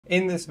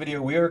In this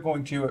video, we are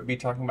going to be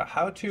talking about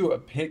how to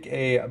pick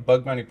a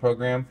bug bounty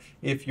program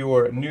if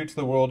you're new to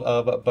the world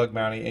of bug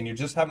bounty and you're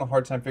just having a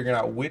hard time figuring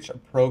out which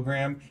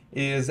program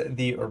is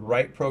the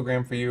right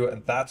program for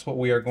you. That's what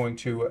we are going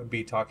to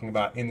be talking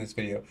about in this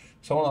video.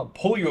 So I want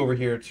to pull you over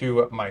here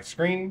to my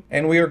screen,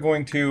 and we are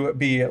going to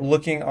be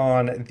looking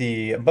on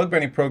the bug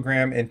bounty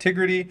program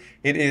Intigrity.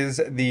 It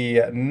is the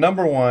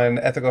 #1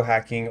 ethical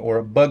hacking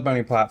or bug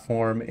bounty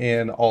platform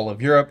in all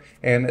of Europe,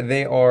 and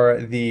they are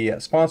the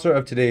sponsor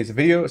of today's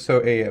video.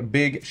 So a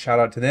big shout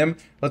out to them.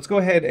 Let's go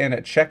ahead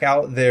and check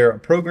out their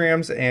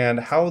programs and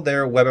how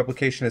their web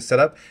application is set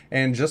up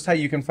and just how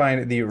you can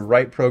find the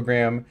right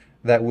program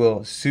that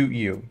will suit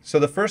you. So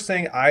the first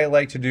thing I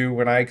like to do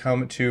when I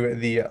come to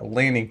the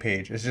landing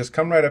page is just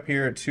come right up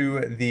here to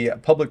the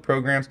public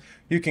programs.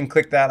 You can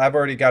click that. I've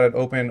already got it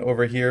open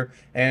over here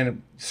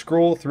and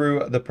scroll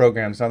through the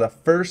programs. Now the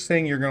first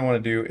thing you're going to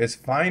want to do is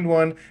find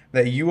one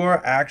that you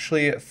are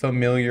actually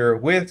familiar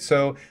with.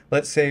 So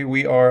let's say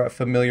we are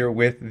familiar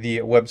with the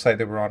website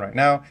that we're on right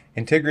now,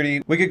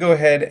 Intigrity. We could go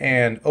ahead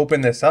and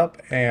open this up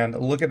and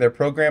look at their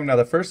program. Now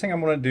the first thing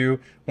I'm going to do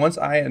once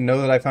I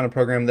know that I found a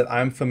program that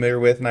I'm familiar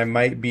with and I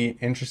might be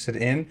interested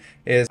in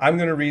is I'm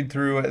going to read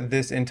through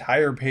this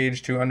entire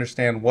page to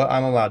understand what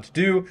I'm allowed to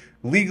do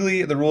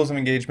legally, the rules of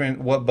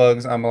engagement, what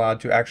bugs I'm allowed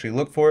to actually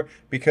look for,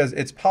 because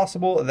it's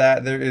possible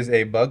that there is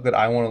a bug that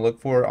I want to look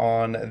for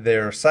on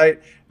their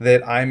site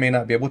that I may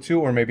not be able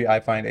to, or maybe I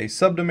find a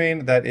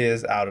subdomain that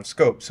is out of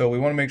scope. So we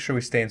want to make sure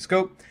we stay in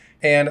scope.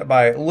 And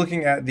by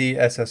looking at the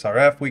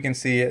SSRF, we can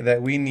see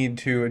that we need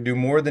to do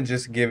more than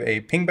just give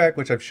a pingback,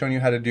 which I've shown you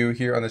how to do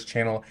here on this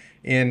channel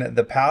in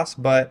the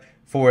past. But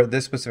for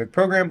this specific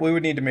program, we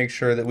would need to make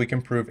sure that we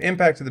can prove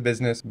impact to the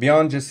business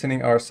beyond just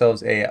sending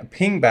ourselves a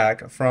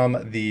pingback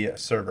from the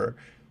server.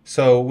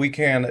 So we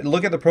can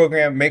look at the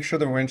program, make sure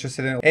that we're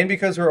interested in it. And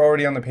because we're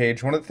already on the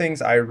page, one of the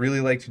things I really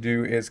like to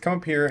do is come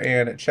up here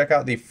and check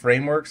out the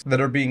frameworks that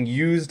are being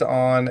used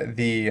on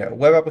the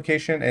web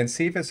application and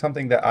see if it's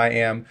something that I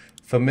am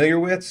familiar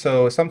with.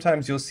 So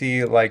sometimes you'll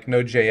see like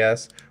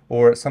Node.js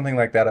or something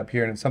like that up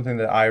here, and it's something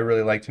that I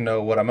really like to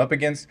know what I'm up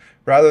against.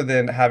 Rather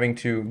than having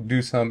to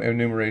do some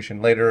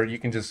enumeration later, you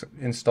can just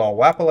install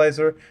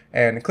Wappleizer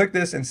and click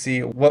this and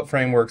see what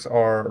frameworks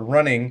are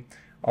running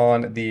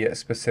on the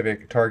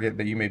specific target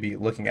that you may be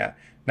looking at.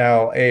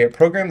 Now, a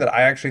program that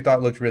I actually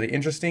thought looked really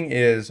interesting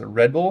is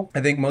Red Bull.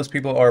 I think most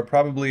people are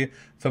probably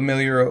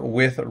familiar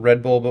with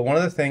Red Bull, but one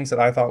of the things that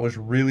I thought was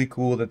really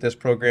cool that this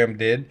program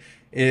did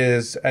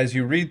is as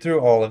you read through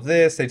all of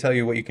this, they tell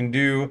you what you can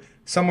do.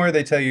 Somewhere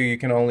they tell you you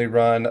can only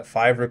run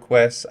 5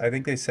 requests, I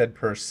think they said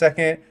per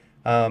second.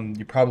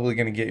 You're probably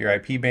going to get your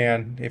IP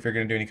banned if you're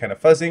going to do any kind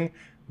of fuzzing,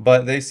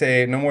 but they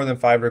say no more than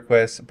 5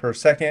 requests per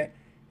second.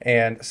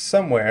 And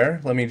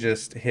somewhere, let me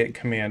just hit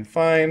Command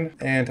Find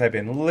and type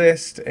in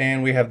list,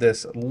 and we have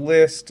this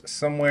list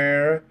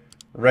somewhere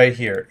right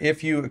here.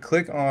 If you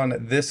click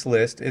on this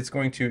list, it's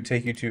going to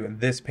take you to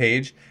this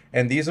page,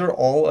 and these are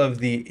all of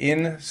the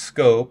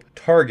in-scope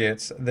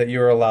targets that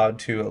you're allowed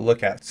to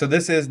look at. So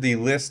this is the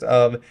list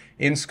of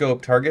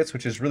in-scope targets,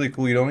 which is really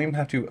cool. You don't even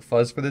have to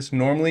fuzz for this.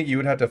 Normally, you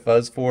would have to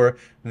fuzz for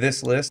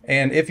this list.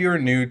 And if you're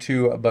new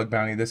to a bug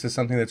bounty, this is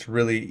something that's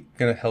really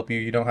going to help you.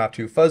 You don't have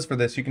to fuzz for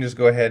this. You can just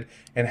go ahead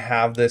and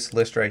have this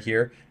list right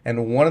here.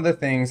 And one of the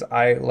things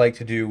I like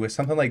to do with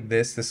something like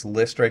this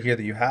list right here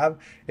that you have,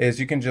 is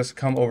you can just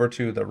come over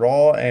to the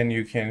raw and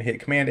you can hit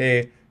Command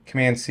A,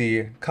 Command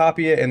C,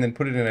 copy it, and then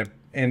put it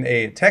in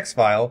a text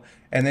file,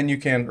 and then you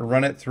can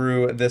run it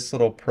through this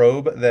little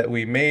probe that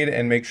we made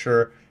and make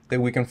sure that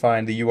we can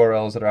find the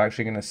URLs that are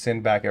actually going to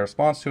send back a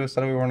response to us.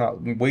 That way we're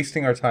not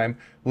wasting our time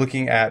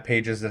looking at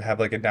pages that have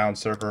like a down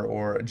server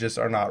or just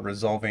are not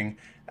resolving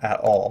at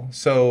all.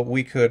 So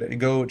we could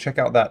go check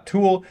out that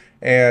tool,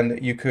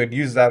 and you could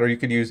use that, or you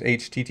could use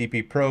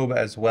HTTP probe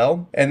as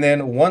well. And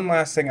then one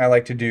last thing I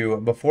like to do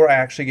before I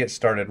actually get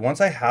started, once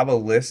I have a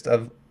list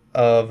of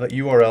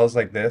URLs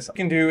like this, what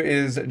you can do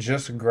is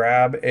just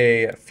grab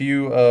a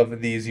few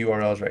of these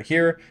URLs right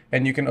here,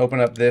 and you can open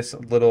up this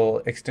little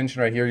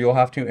extension right here. You'll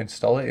have to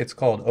install it. It's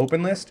called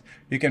OpenList.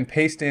 You can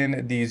paste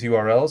in these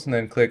URLs and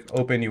then click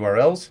Open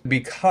URLs,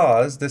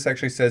 because this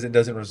actually says it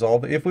doesn't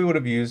resolve. If we would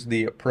have used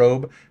the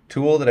probe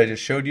tool that I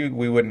just showed you,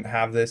 we wouldn't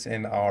have this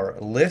in our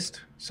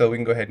list. So we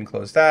can go ahead and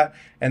close that.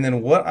 And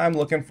then what I'm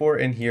looking for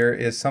in here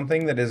is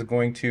something that is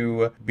going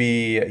to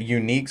be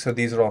unique. So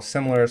these are all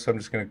similar. So I'm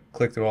just going to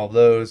click through all of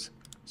those.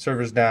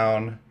 Servers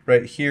down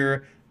right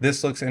here.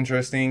 This looks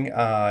interesting.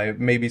 It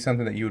may be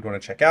something that you would want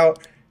to check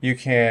out. You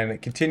can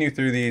continue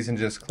through these and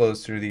just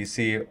close through these.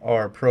 See,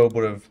 our probe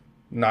would have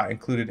not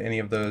included any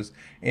of those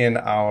in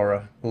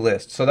our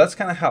list. So that's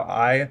kind of how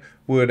I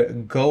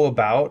would go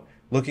about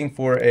looking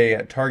for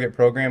a target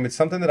program. It's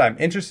something that I'm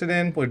interested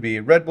in, would be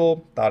Red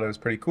Bull. Thought it was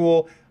pretty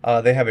cool.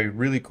 They have a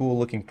really cool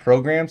looking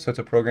program. So it's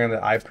a program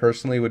that I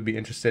personally would be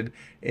interested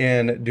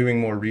in doing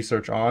more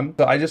research on.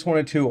 So I just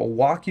wanted to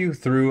walk you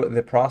through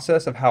the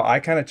process of how I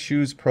kind of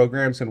choose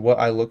programs and what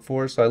I look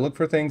for. So I look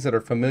for things that are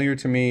familiar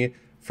to me,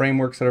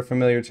 frameworks that are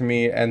familiar to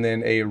me, and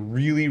then a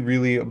really,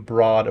 really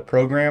broad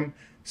program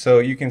So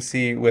you can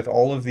see with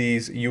all of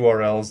these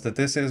URLs that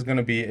this is going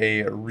to be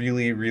a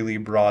really, really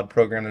broad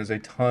program. There's a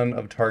ton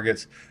of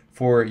targets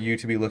for you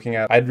to be looking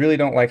at. I really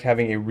don't like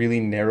having a really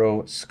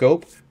narrow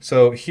scope.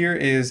 So here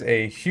is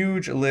a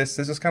huge list.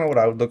 This is kind of what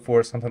I would look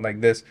for, something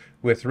like this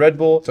with Red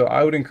Bull. So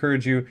I would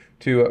encourage you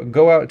to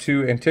go out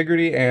to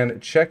Intigrity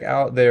and check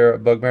out their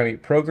bug bounty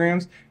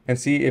programs and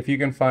see if you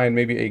can find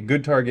maybe a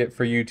good target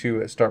for you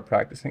to start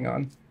practicing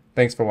on.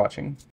 Thanks for watching.